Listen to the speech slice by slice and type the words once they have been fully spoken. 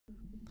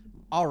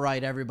All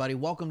right, everybody,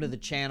 welcome to the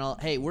channel.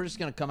 Hey, we're just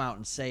going to come out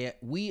and say it.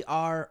 We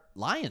are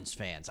Lions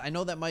fans. I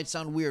know that might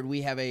sound weird.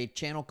 We have a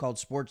channel called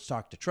Sports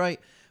Talk Detroit.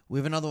 We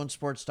have another one,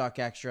 Sports Talk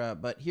Extra,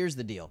 but here's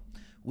the deal.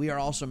 We are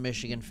also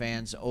Michigan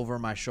fans. Over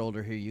my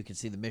shoulder here, you can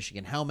see the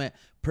Michigan helmet.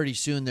 Pretty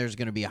soon, there's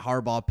going to be a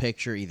Harbaugh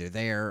picture, either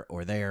there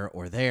or there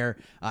or there.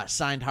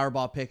 Signed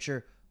Harbaugh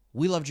picture.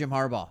 We love Jim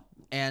Harbaugh.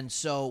 And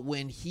so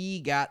when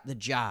he got the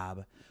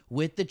job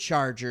with the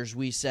Chargers,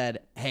 we said,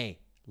 hey,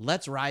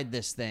 let's ride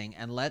this thing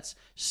and let's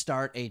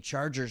start a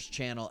Chargers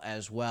channel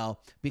as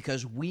well,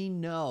 because we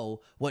know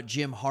what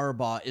Jim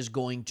Harbaugh is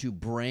going to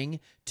bring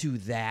to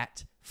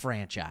that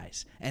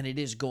franchise, and it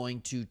is going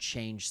to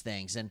change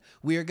things. And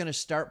we are going to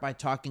start by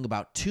talking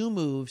about two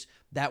moves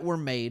that were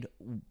made.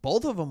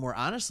 Both of them were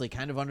honestly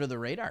kind of under the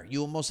radar.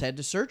 You almost had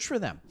to search for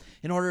them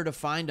in order to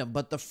find them.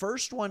 But the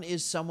first one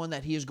is someone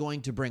that he is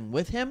going to bring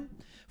with him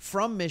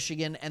from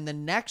Michigan, and the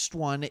next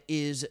one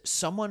is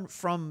someone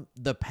from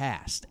the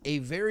past, a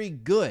very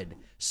good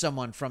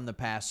someone from the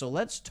past. So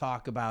let's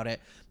talk about it.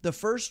 The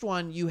first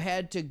one you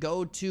had to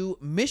go to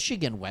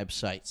Michigan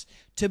websites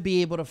to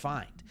be able to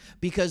find,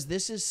 because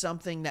this is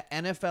something that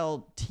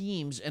NFL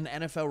teams and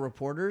NFL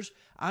reporters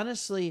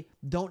honestly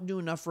don't do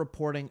enough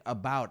reporting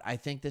about. I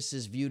think this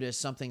is viewed as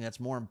something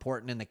that's more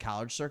important in the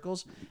college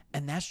circles,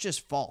 and that's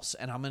just false,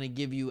 and I'm going to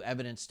give you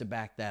evidence to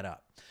back that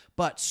up.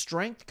 But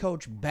strength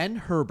coach Ben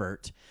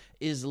Herbert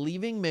is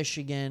leaving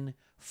Michigan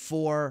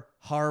for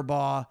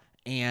Harbaugh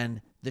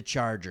and the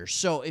Chargers.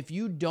 So if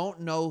you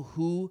don't know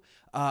who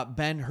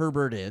Ben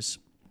Herbert is,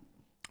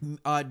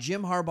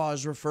 Jim Harbaugh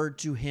has referred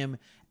to him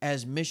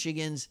as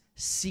Michigan's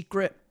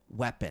secret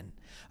weapon.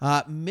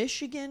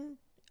 Michigan,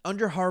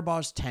 under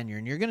Harbaugh's tenure,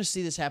 and you're going to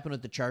see this happen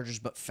with the Chargers,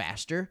 but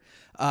faster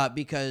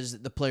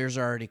because the players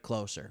are already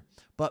closer.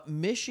 But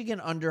Michigan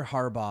under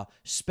Harbaugh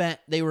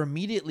they were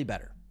immediately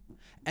better.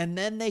 And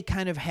then they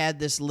kind of had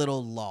this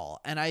little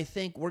lull. And I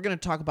think we're going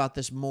to talk about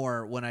this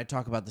more when I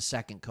talk about the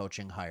second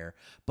coaching hire.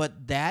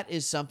 But that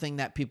is something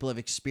that people have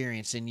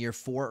experienced in year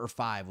 4 or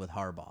 5 with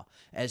Harbaugh,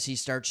 as he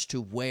starts to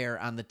wear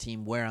on the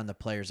team, wear on the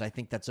players. I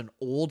think that's an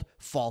old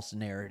false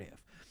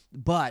narrative.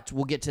 But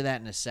we'll get to that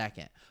in a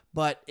second.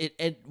 But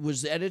it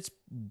was at its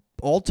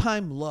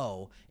all-time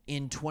low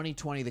in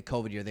 2020, the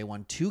COVID year. They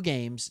won 2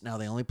 games. Now,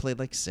 they only played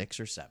like 6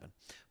 or 7.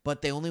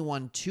 But they only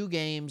won 2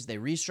 games. They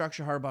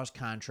restructured Harbaugh's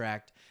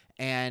contract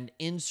and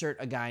insert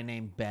a guy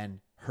named Ben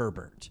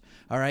Herbert.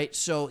 All right,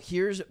 so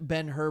here's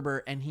Ben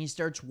Herbert, and he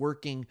starts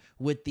working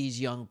with these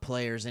young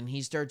players, and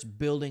he starts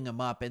building them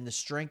up in the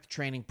strength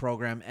training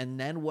program. And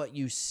then what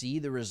you see,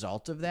 the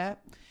result of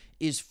that,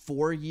 is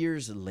 4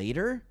 years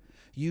later,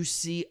 you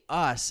see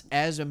us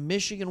as a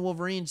Michigan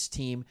Wolverines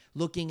team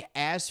looking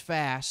as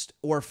fast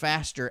or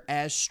faster,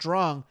 as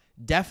strong,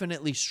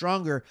 definitely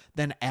stronger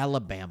than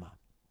Alabama.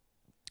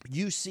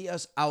 You see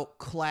us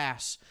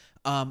outclass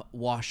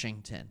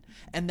Washington.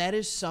 And that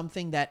is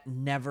something that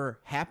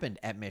never happened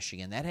at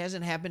Michigan. That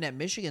hasn't happened at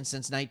Michigan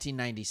since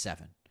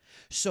 1997.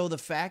 So the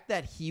fact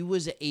that he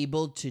was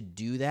able to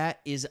do that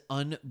is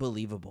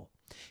unbelievable.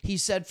 He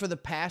said for the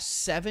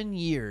past 7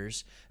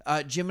 years,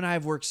 Jim and I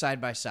have worked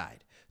side by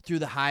side through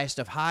the highest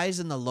of highs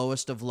and the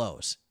lowest of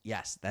lows.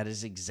 Yes, that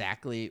is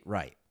exactly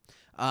right.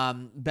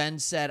 Ben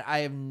said, I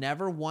have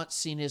never once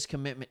seen his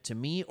commitment to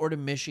me or to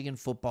Michigan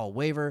football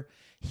waver.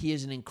 He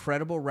is an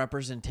incredible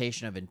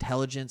representation of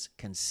intelligence,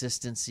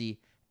 consistency,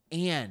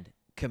 and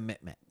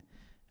commitment.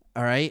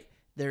 All right?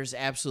 There's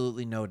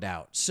absolutely no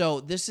doubt.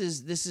 So this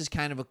is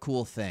kind of a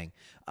cool thing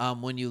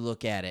when you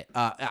look at it.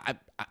 I'm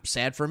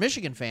sad for a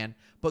Michigan fan,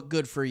 but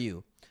good for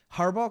you.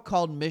 Harbaugh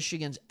called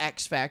Michigan's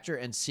X factor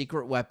and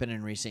secret weapon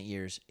in recent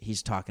years.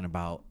 He's talking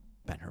about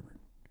Ben Herbert.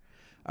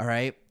 All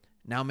right?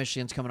 Now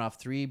Michigan's coming off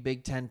 3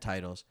 Big Ten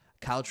titles,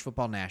 college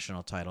football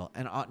national title,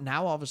 and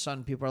now all of a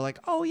sudden people are like,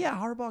 oh yeah,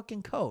 Harbaugh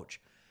can coach.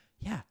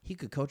 Yeah, he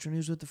could coach when he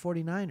was with the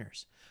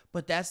 49ers.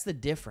 But that's the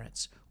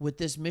difference with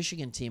this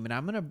Michigan team, and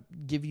I'm going to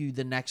give you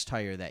the next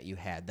hire that you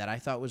had that I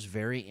thought was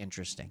very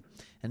interesting,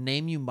 a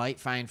name you might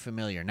find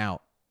familiar.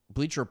 Now,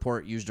 Bleacher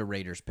Report used a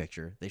Raiders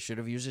picture. They should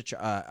have used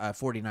a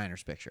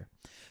 49ers picture,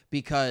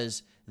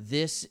 because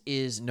this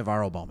is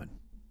Navarro Bowman.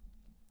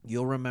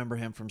 You'll remember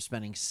him from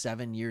spending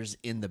 7 years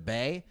in the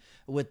Bay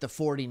with the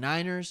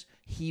 49ers.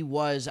 He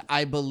was,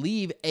 I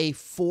believe, a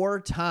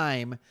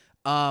 4-time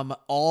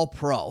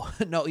All-Pro.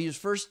 No, he was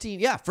first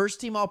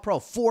team All-Pro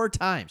 4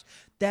 times.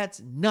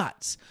 That's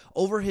nuts.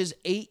 Over his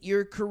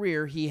 8-year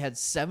career, he had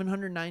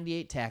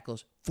 798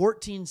 tackles,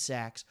 14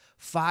 sacks,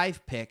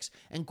 5 picks,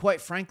 and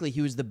quite frankly,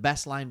 he was the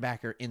best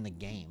linebacker in the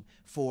game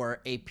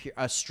for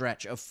a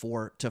stretch of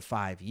 4 to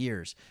 5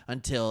 years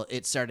until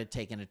it started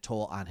taking a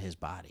toll on his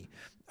body.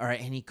 All right,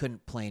 and he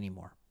couldn't play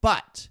anymore.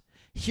 But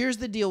here's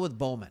the deal with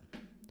Bowman.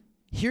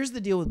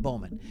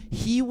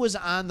 He was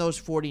on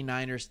those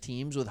 49ers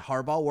teams with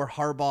Harbaugh where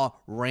Harbaugh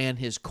ran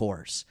his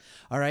course.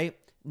 All right?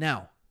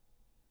 Now,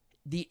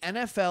 the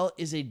NFL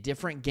is a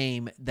different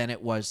game than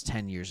it was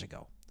 10 years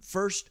ago.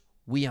 First,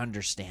 we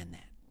understand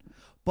that.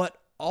 But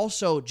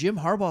also, Jim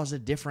Harbaugh is a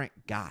different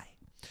guy.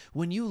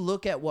 When you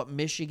look at what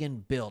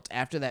Michigan built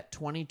after that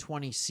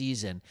 2020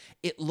 season,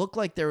 it looked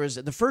like there was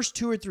the first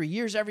 2 or 3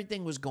 years,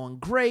 everything was going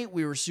great.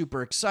 We were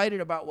super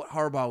excited about what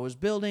Harbaugh was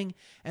building,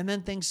 and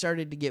then things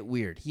started to get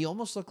weird. He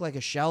almost looked like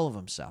a shell of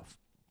himself.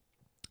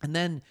 And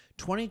then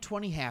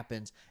 2020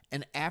 happens,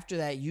 and after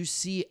that, you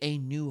see a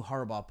new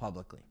Harbaugh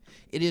publicly.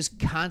 It is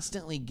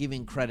constantly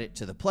giving credit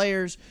to the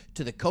players,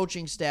 to the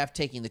coaching staff,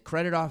 taking the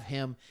credit off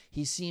him.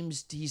 He seemed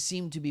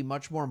to be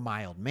much more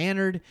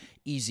mild-mannered,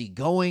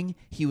 easygoing.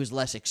 He was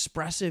less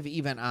expressive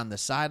even on the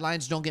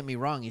sidelines. Don't get me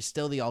wrong, he's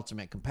still the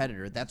ultimate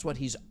competitor. That's what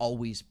he's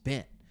always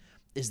been,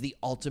 is the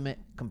ultimate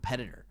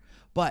competitor.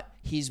 But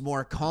he's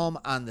more calm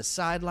on the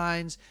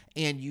sidelines,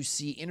 and you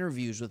see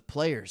interviews with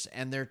players,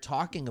 and they're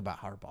talking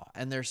about Harbaugh,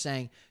 and they're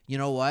saying, you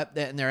know what?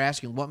 And they're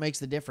asking, what makes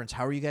the difference?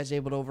 How are you guys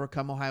able to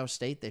overcome Ohio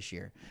State this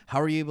year?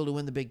 How are you able to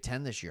win the Big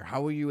Ten this year?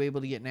 How were you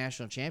able to get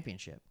national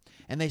championship?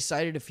 And they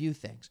cited a few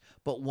things.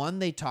 But one,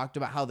 they talked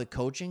about how the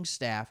coaching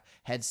staff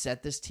had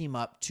set this team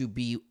up to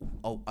be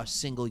a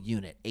single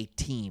unit, a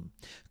team,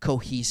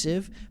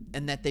 cohesive,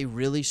 and that they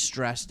really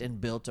stressed and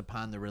built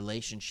upon the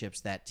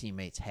relationships that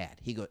teammates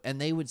had.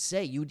 And they would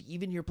say, you'd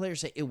even hear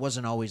players say, it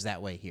wasn't always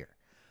that way here.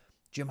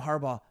 Jim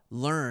Harbaugh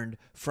learned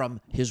from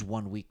his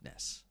one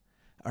weakness.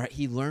 All right,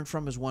 he learned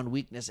from his one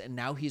weakness, and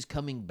now he's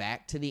coming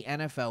back to the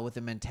NFL with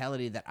a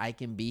mentality that I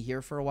can be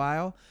here for a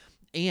while,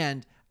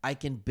 and I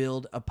can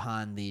build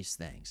upon these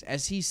things.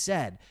 As he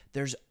said,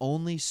 there's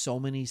only so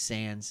many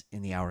sands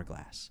in the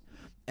hourglass.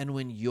 And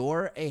when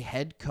you're a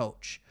head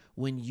coach,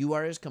 when you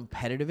are as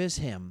competitive as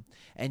him,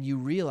 and you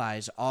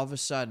realize all of a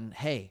sudden,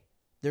 hey,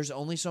 there's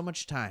only so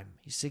much time.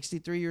 He's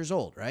 63 years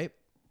old, right?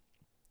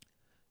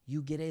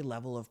 You get a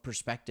level of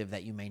perspective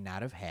that you may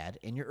not have had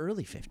in your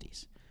early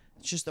 50s.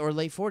 It's just, or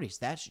late 40s.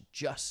 That's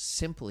just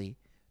simply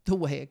the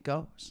way it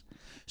goes.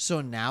 So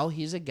now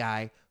he's a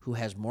guy who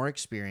has more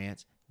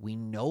experience. We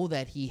know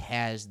that he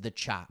has the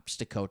chops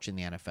to coach in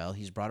the NFL.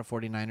 He's brought a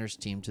 49ers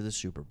team to the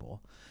Super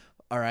Bowl.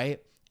 All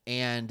right.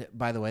 And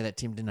by the way, that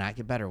team did not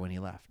get better when he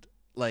left.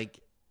 Like,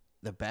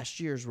 the best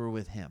years were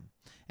with him.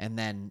 And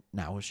then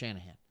now with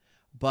Shanahan.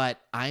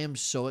 But I am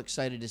so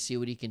excited to see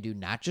what he can do,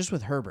 not just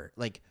with Herbert.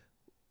 Like,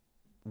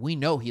 we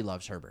know he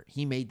loves Herbert.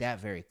 He made that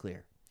very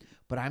clear.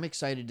 But I'm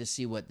excited to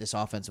see what this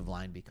offensive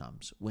line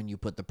becomes when you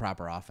put the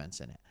proper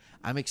offense in it.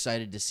 I'm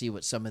excited to see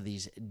what some of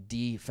these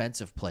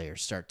defensive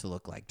players start to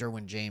look like.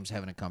 Derwin James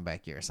having a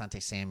comeback year.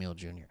 Asante Samuel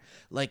Jr.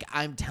 Like,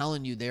 I'm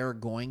telling you, there are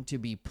going to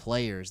be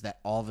players that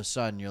all of a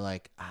sudden you're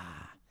like,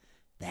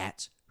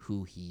 that's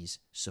who he's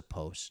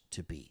supposed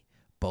to be.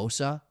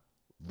 Bosa,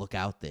 look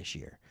out this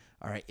year.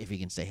 All right, if he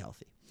can stay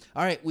healthy.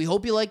 All right, we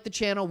hope you like the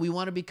channel. We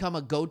want to become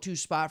a go-to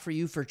spot for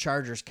you for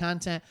Chargers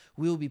content.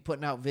 We will be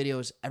putting out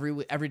videos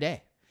every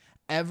day.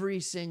 Every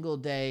single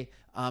day.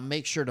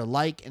 Make sure to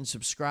like and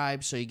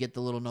subscribe so you get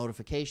the little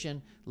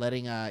notification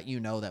letting you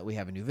know that we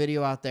have a new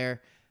video out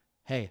there.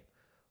 Hey,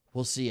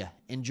 we'll see you.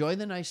 Enjoy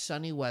the nice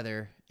sunny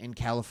weather in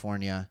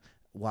California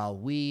while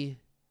we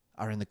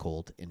are in the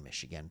cold in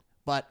Michigan,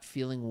 but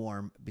feeling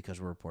warm because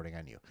we're reporting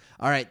on you.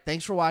 All right,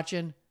 thanks for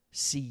watching.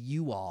 See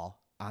you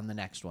all on the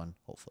next one,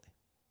 hopefully.